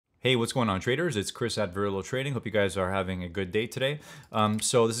Hey, what's going on, traders? It's Chris at Verillo Trading. Hope you guys are having a good day today.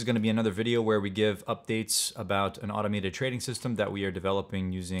 So this is going to be another video where we give updates about an automated trading system that we are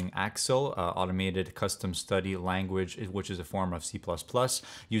developing using Axel, automated custom study language, which is a form of C++,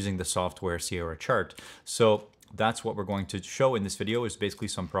 using the software Sierra Chart. So that's what we're going to show in this video, is basically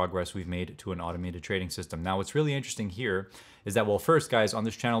some progress we've made to an automated trading system. Now, what's really interesting here is that, well, first, guys, on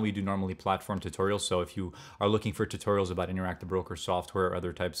this channel, we do normally platform tutorials. So if you are looking for tutorials about interactive broker software or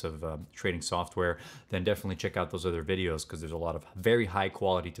other types of trading software, then definitely check out those other videos because there's a lot of very high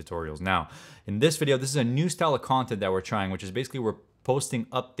quality tutorials. Now, in this video, this is a new style of content that we're trying, which is basically we're posting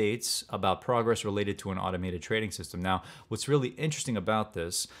updates about progress related to an automated trading system. Now, what's really interesting about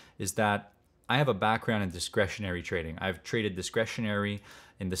this is that I have a background in discretionary trading. I've traded discretionary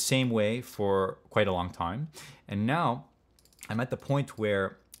in the same way for quite a long time. And now I'm at the point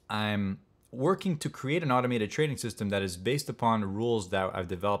where I'm working to create an automated trading system that is based upon rules that I've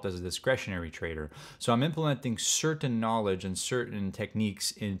developed as a discretionary trader. So I'm implementing certain knowledge and certain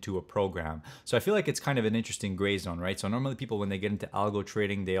techniques into a program. So I feel like it's kind of an interesting gray zone, right? So normally people, when they get into algo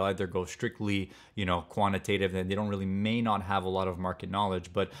trading, they either go strictly, quantitative, and they don't really may not have a lot of market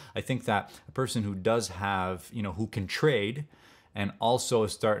knowledge. But I think that a person who does have, who can trade and also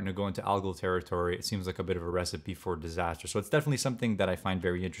is starting to go into algo territory, it seems like a bit of a recipe for disaster. So it's definitely something that I find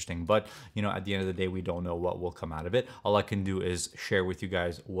very interesting. But, at the end of the day, we don't know what will come out of it. All I can do is share with you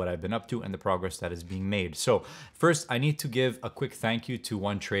guys what I've been up to and the progress that is being made. So first, I need to give a quick thank you to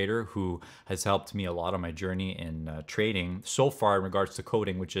one trader who has helped me a lot on my journey in trading so far in regards to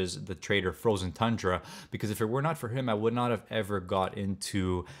coding, which is the trader Frozen Tundra. Because if it were not for him, I would not have ever got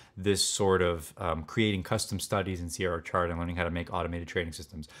into this sort of creating custom studies in Sierra Chart and learning how to make automated trading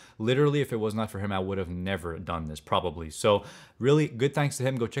systems. Literally, if it was not for him, I would have never done this, probably. So really good thanks to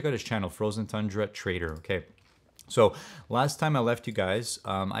him. Go check out his channel, Frozen Tundra Trader. Okay. So last time I left you guys,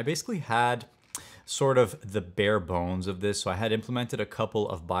 I basically had sort of the bare bones of this. So I had implemented a couple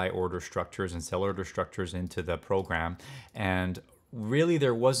of buy order structures and sell order structures into the program. And really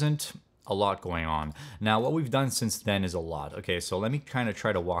there wasn't a lot going on. Now, what we've done since then is a lot. Okay, so let me kind of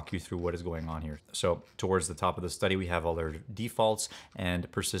try to walk you through what is going on here. So towards the top of the study, we have all our defaults and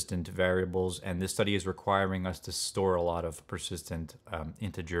persistent variables. And this study is requiring us to store a lot of persistent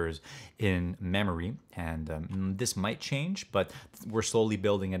integers in memory. And this might change, but we're slowly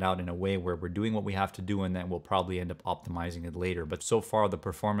building it out in a way where we're doing what we have to do, and then we'll probably end up optimizing it later. But so far, the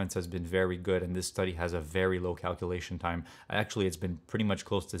performance has been very good, and this study has a very low calculation time. Actually, it's been pretty much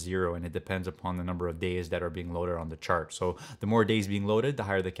close to zero, and it depends upon the number of days that are being loaded on the chart. So the more days being loaded, the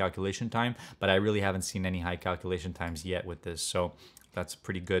higher the calculation time, but I really haven't seen any high calculation times yet with this. So that's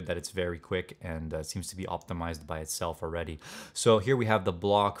pretty good that it's very quick and seems to be optimized by itself already. So here we have the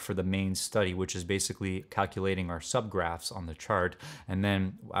block for the main study, which is basically calculating our subgraphs on the chart. And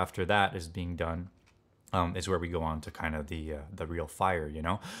then after that is being done, is where we go on to kind of the real fire,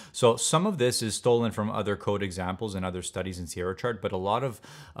 So some of this is stolen from other code examples and other studies in Sierra Chart, but a lot of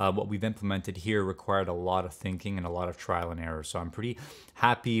what we've implemented here required a lot of thinking and a lot of trial and error. So I'm pretty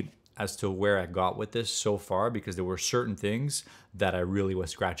happy as to where I got with this so far, because there were certain things that I really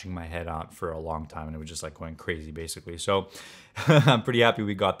was scratching my head out for a long time, and it was just like going crazy basically. So I'm pretty happy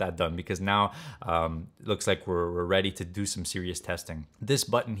we got that done, because now it looks like we're ready to do some serious testing. This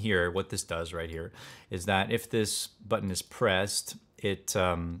button here, what this does right here is that if this button is pressed, it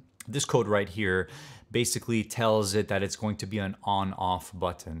this code right here basically tells it that it's going to be an on-off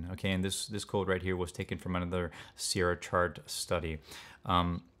button. Okay, and this code right here was taken from another Sierra Chart study.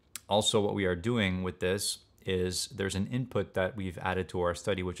 Also, what we are doing with this is there's an input that we've added to our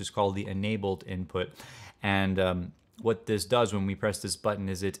study, which is called the enabled input. And what this does when we press this button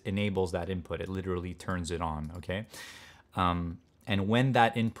is it enables that input. It literally turns it on, okay? And when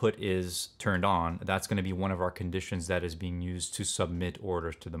that input is turned on, that's going to be one of our conditions that is being used to submit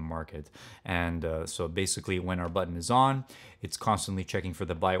orders to the market. And so basically when our button is on, it's constantly checking for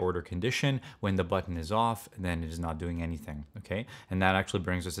the buy order condition. When the button is off, then it is not doing anything, okay? And that actually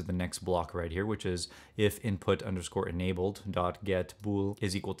brings us to the next block right here, which is if input underscore enabled dot get bool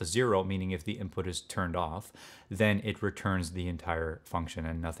is equal to 0, meaning if the input is turned off, then it returns the entire function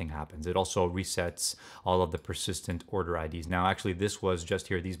and nothing happens. It also resets all of the persistent order IDs. Now, actually, this was just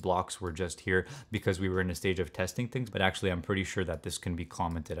here. These blocks were just here because we were in a stage of testing things, but actually I'm pretty sure that this can be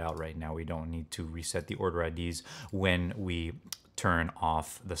commented out right now. We don't need to reset the order IDs when we turn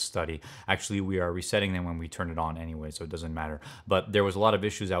off the study. Actually, we are resetting them when we turn it on anyway, so it doesn't matter. But there was a lot of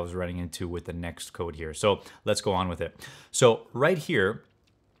issues I was running into with the next code here. So let's go on with it. So right here,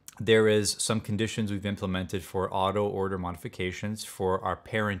 there is some conditions we've implemented for auto order modifications for our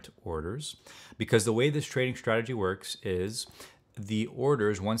parent orders, because the way this trading strategy works is the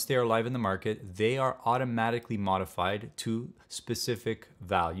orders, once they are live in the market, they are automatically modified to specific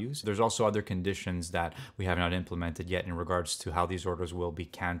values. There's also other conditions that we have not implemented yet in regards to how these orders will be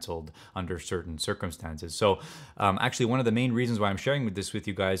canceled under certain circumstances. So actually, one of the main reasons why I'm sharing this with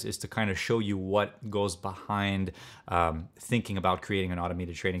you guys is to kind of show you what goes behind thinking about creating an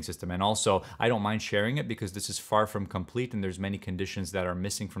automated trading system. And also, I don't mind sharing it because this is far from complete and there's many conditions that are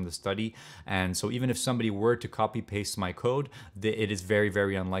missing from the study. And so even if somebody were to copy paste my code, it is very,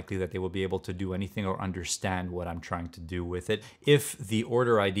 very unlikely that they will be able to do anything or understand what I'm trying to do with it. If the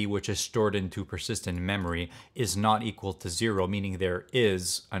order ID, which is stored into persistent memory, is not equal to 0, meaning there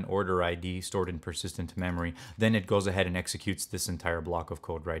is an order ID stored in persistent memory, then it goes ahead and executes this entire block of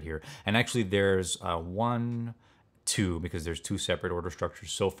code right here. And actually there's 1, 2, because there's 2 separate order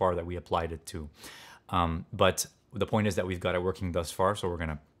structures so far that we applied it to. But the point is that we've got it working thus far, so we're going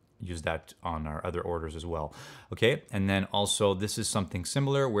to use that on our other orders as well. Okay, and then also this is something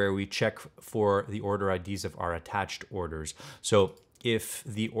similar where we check for the order IDs of our attached orders. So if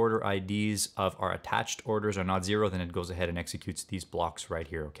the order IDs of our attached orders are not 0, then it goes ahead and executes these blocks right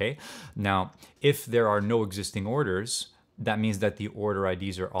here, okay? Now, if there are no existing orders, that means that the order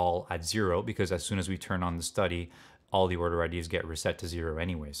IDs are all at 0, because as soon as we turn on the study, all the order IDs get reset to 0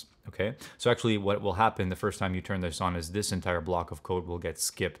 anyways, okay? So actually what will happen the first time you turn this on is this entire block of code will get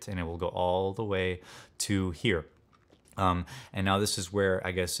skipped and it will go all the way to here. And now this is where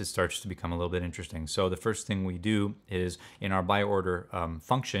I guess it starts to become a little bit interesting. So the first thing we do is in our buy order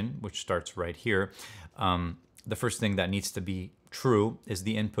function, which starts right here, the first thing that needs to be true is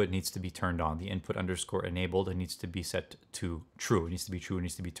the input needs to be turned on. The input underscore enabled, it needs to be set to true. It needs to be true, it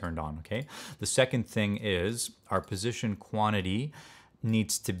needs to be turned on, okay? The second thing is our position quantity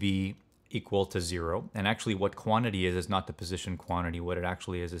needs to be equal to 0. And actually what quantity is not the position quantity. What it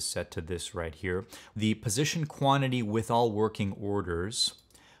actually is set to this right here. The position quantity with all working orders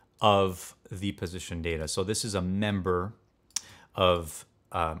of the position data. So this is a member of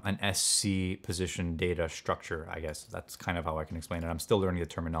an SC position data structure, I guess. That's kind of how I can explain it. I'm still learning the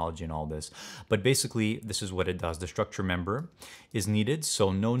terminology and all this. But basically, this is what it does. The structure member is needed,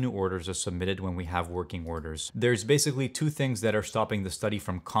 so no new orders are submitted when we have working orders. There's basically 2 things that are stopping the study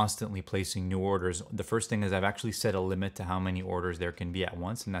from constantly placing new orders. The first thing is I've actually set a limit to how many orders there can be at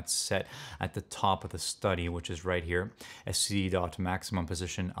once, and that's set at the top of the study, which is right here, sc.maximum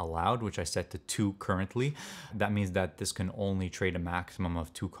position allowed, which I set to 2 currently. That means that this can only trade a maximum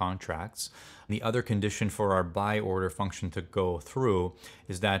of 2 contracts. The other condition for our buy order function to go through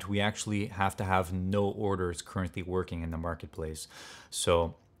is that we actually have to have no orders currently working in the marketplace.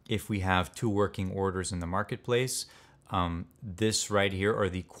 So if we have 2 working orders in the marketplace, this right here, or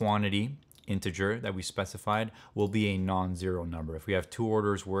the quantity integer that we specified, will be a non-zero number. If we have 2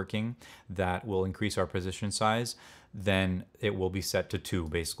 orders working that will increase our position size, then it will be set to 2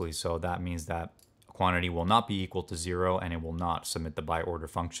 basically. So that means that quantity will not be equal to 0 and it will not submit the buy order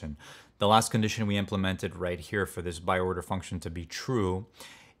function. The last condition we implemented right here for this buy order function to be true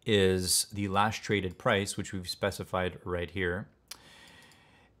is the last traded price, which we've specified right here,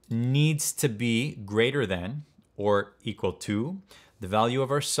 needs to be greater than or equal to the value of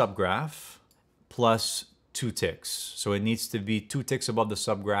our subgraph plus 2 ticks. So it needs to be 2 ticks above the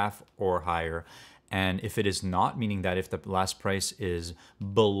subgraph or higher. And if it is not, meaning that if the last price is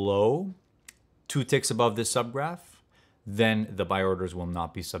below 2 ticks above this subgraph, then the buy orders will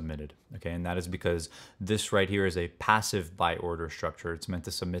not be submitted. Okay, and that is because this right here is a passive buy order structure. It's meant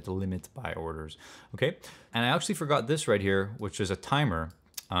to submit limit buy orders. Okay, and I actually forgot this right here, which is a timer.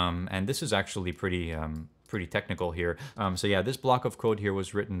 And this is actually pretty technical here. So yeah, this block of code here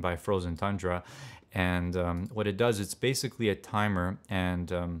was written by Frozen Tundra, and what it does, it's basically a timer,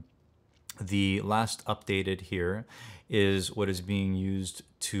 and the last updated here is what is being used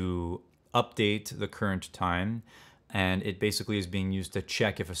to update the current time, and it basically is being used to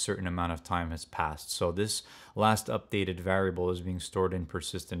check if a certain amount of time has passed. So this last updated variable is being stored in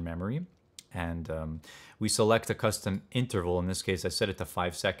persistent memory, and we select a custom interval. In this case, I set it to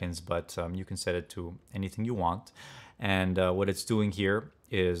 5 seconds, but you can set it to anything you want. And what it's doing here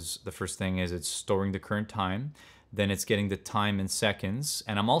is, the first thing is it's storing the current time, then it's getting the time in seconds,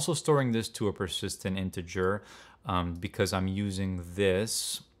 and I'm also storing this to a persistent integer because I'm using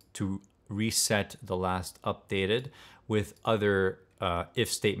this to reset the last updated with other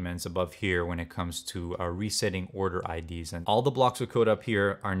if statements above here when it comes to resetting order IDs. And all the blocks of code up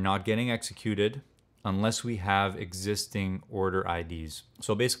here are not getting executed unless we have existing order IDs.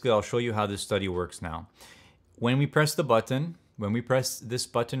 So basically, I'll show you how this study works now. When we press the button, when we press this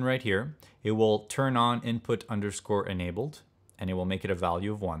button right here, it will turn on input underscore enabled, and it will make it a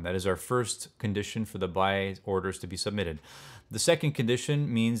value of 1. That is our first condition for the buy orders to be submitted. The second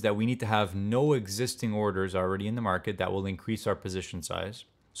condition means that we need to have no existing orders already in the market that will increase our position size.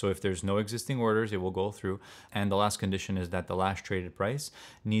 So if there's no existing orders, it will go through. And the last condition is that the last traded price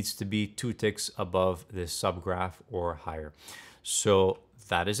needs to be 2 ticks above this subgraph or higher. So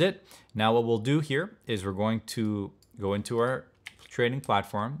that is it. Now what we'll do here is we're going to go into our trading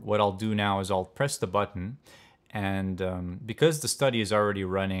platform. What I'll do now is I'll press the button, and because the study is already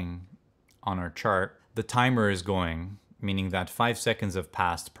running on our chart, the timer is going, meaning that 5 seconds have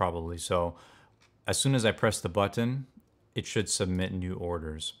passed probably. So as soon as I press the button, it should submit new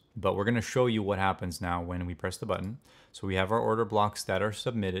orders. But we're going to show you what happens now when we press the button. So we have our order blocks that are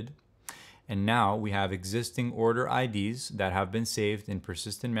submitted. And now we have existing order IDs that have been saved in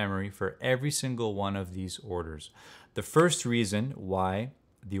persistent memory for every single one of these orders. The first reason why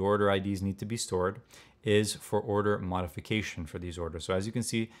the order IDs need to be stored is for order modification for these orders. So as you can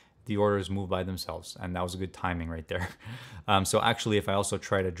see, the orders move by themselves, and that was a good timing right there. So actually, if I also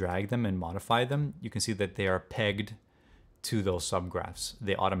try to drag them and modify them, you can see that they are pegged to those subgraphs.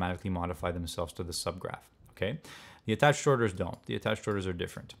 They automatically modify themselves to the subgraph, okay? The attached orders don't. The attached orders are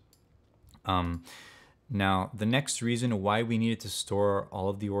different. Now, the next reason why we needed to store all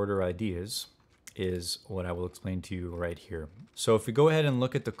of the order IDs is what I will explain to you right here. So if we go ahead and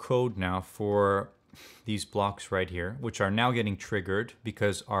look at the code now for these blocks right here, which are now getting triggered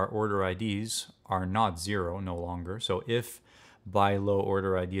because our order IDs are not 0 no longer. So if buy low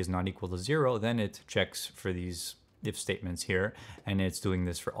order ID is not equal to 0, then it checks for these if statements here, and it's doing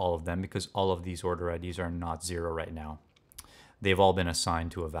this for all of them because all of these order IDs are not 0 right now. They've all been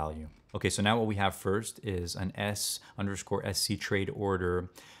assigned to a value. Okay, so now what we have first is an s_sc trade order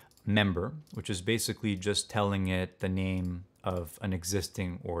member, which is basically just telling it the name of an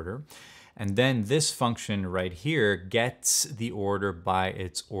existing order. And then this function right here gets the order by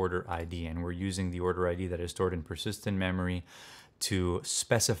its order ID. And we're using the order ID that is stored in persistent memory to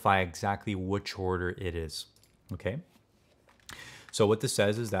specify exactly which order it is. Okay. So what this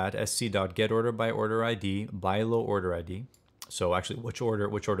says is that sc.GetOrderbyOrderID buy low order ID. So actually, which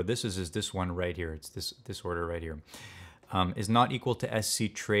order this is this one right here. It's this order right here. Is not equal to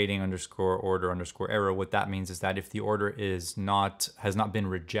sc trading underscore order underscore error. What that means is that if the order has not been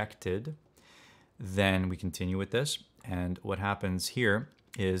rejected, then we continue with this. And what happens here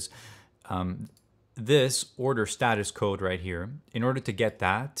is this order status code right here. In order to get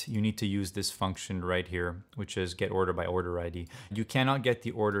that, you need to use this function right here, which is GetOrderbyOrderID. You cannot get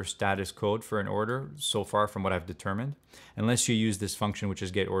the order status code for an order so far from what I've determined, unless you use this function, which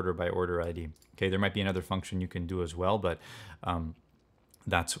is GetOrderbyOrderID. Okay, there might be another function you can do as well, but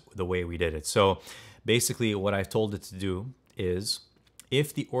that's the way we did it. So basically what I've told it to do is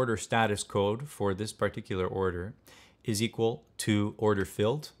if the order status code for this particular order is equal to order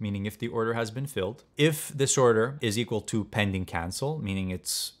filled, meaning if the order has been filled. If this order is equal to pending cancel, meaning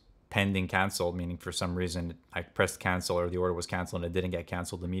it's pending cancel, meaning for some reason I pressed cancel or the order was canceled and it didn't get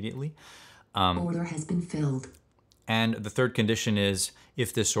canceled immediately. Order has been filled. And the third condition is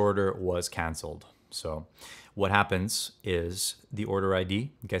if this order was canceled. So what happens is the order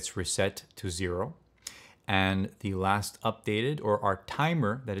ID gets reset to 0. And the last updated, or our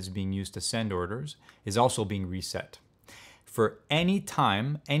timer that is being used to send orders, is also being reset. For any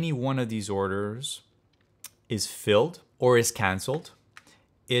time any one of these orders is filled or is canceled,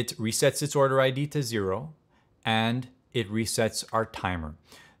 it resets its order ID to 0 and it resets our timer.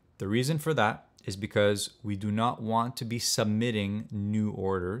 The reason for that is because we do not want to be submitting new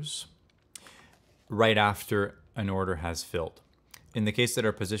orders right after an order has filled. In the case that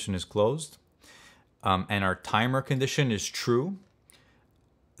our position is closed and our timer condition is true,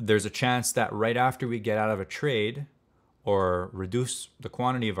 there's a chance that right after we get out of a trade or reduce the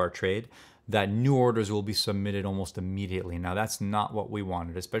quantity of our trade, that new orders will be submitted almost immediately. Now that's not what we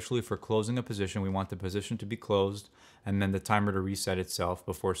wanted, especially for closing a position. We want the position to be closed and then the timer to reset itself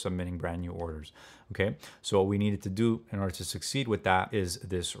before submitting brand new orders. Okay, so what we needed to do in order to succeed with that is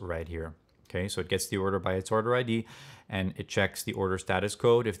this right here. Okay, so it gets the order by its order ID and it checks the order status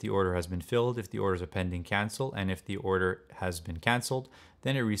code if the order has been filled, if the order is a pending cancel, and if the order has been canceled,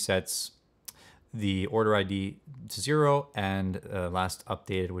 then it resets the order ID to 0, and last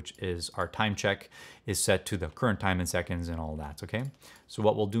updated, which is our time check, is set to the current time in seconds and all that, okay? So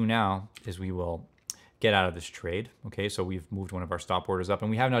what we'll do now is we will get out of this trade, okay? So we've moved one of our stop orders up, and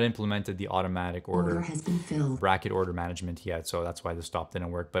we have not implemented the automatic order has been filled bracket order management yet, so that's why the stop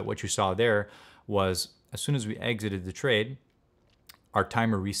didn't work. But what you saw there was as soon as we exited the trade, our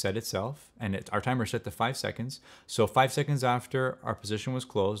timer reset itself, and our timer set to 5 seconds. So 5 seconds after our position was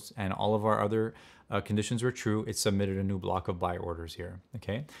closed and all of our other conditions were true, it submitted a new block of buy orders here.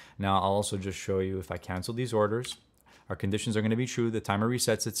 Okay. Now I'll also just show you if I cancel these orders, our conditions are going to be true. The timer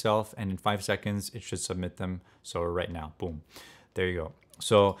resets itself, and in 5 seconds it should submit them. So right now, boom, there you go.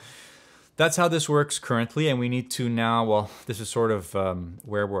 So that's how this works currently, and we need to now, well, this is sort of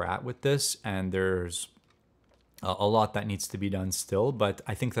where we're at with this, and there's a lot that needs to be done still, but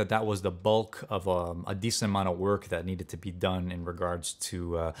I think that that was the bulk of a decent amount of work that needed to be done in regards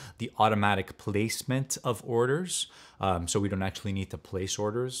to the automatic placement of orders. So we don't actually need to place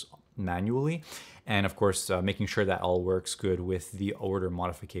orders manually. And of course, making sure that all works good with the order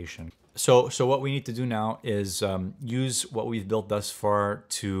modification. So what we need to do now is use what we've built thus far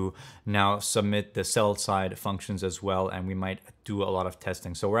to now submit the sell side functions as well, and we might do a lot of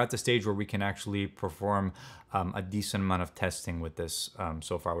testing. So we're at the stage where we can actually perform a decent amount of testing with this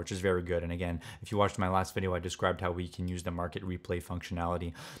so far, which is very good. And again, if you watched my last video, I described how we can use the market replay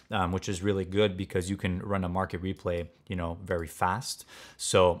functionality, which is really good because you can run a market replay, you know, very fast.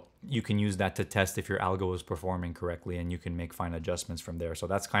 So you can use that to test if your algo is performing correctly, and you can make fine adjustments from there. So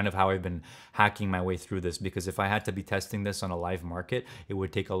that's kind of how I've been hacking my way through this, because if I had to be testing this on a live market, it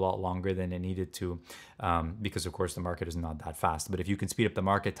would take a lot longer than it needed to, because of course the market is not that fast. But if you can speed up the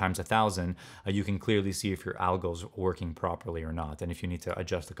market times 1,000, you can clearly see if your algo is working properly or not, and if you need to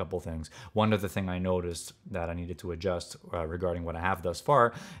adjust a couple things. One other thing I noticed that I needed to adjust regarding what I have thus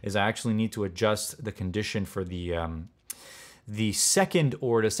far is I actually need to adjust the condition for the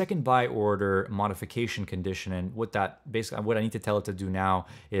second buy order modification condition. And what that basically, what I need to tell it to do now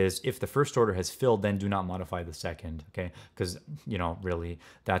is if the first order has filled, then do not modify the second. Okay, because you know, really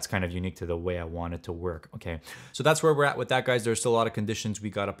that's kind of unique to the way I want it to work. Okay, so that's where we're at with that, guys. There's still a lot of conditions we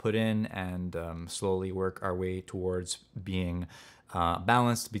got to put in and slowly work our way towards being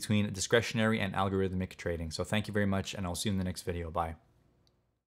balanced between discretionary and algorithmic trading. So thank you very much, and I'll see you in the next video. Bye.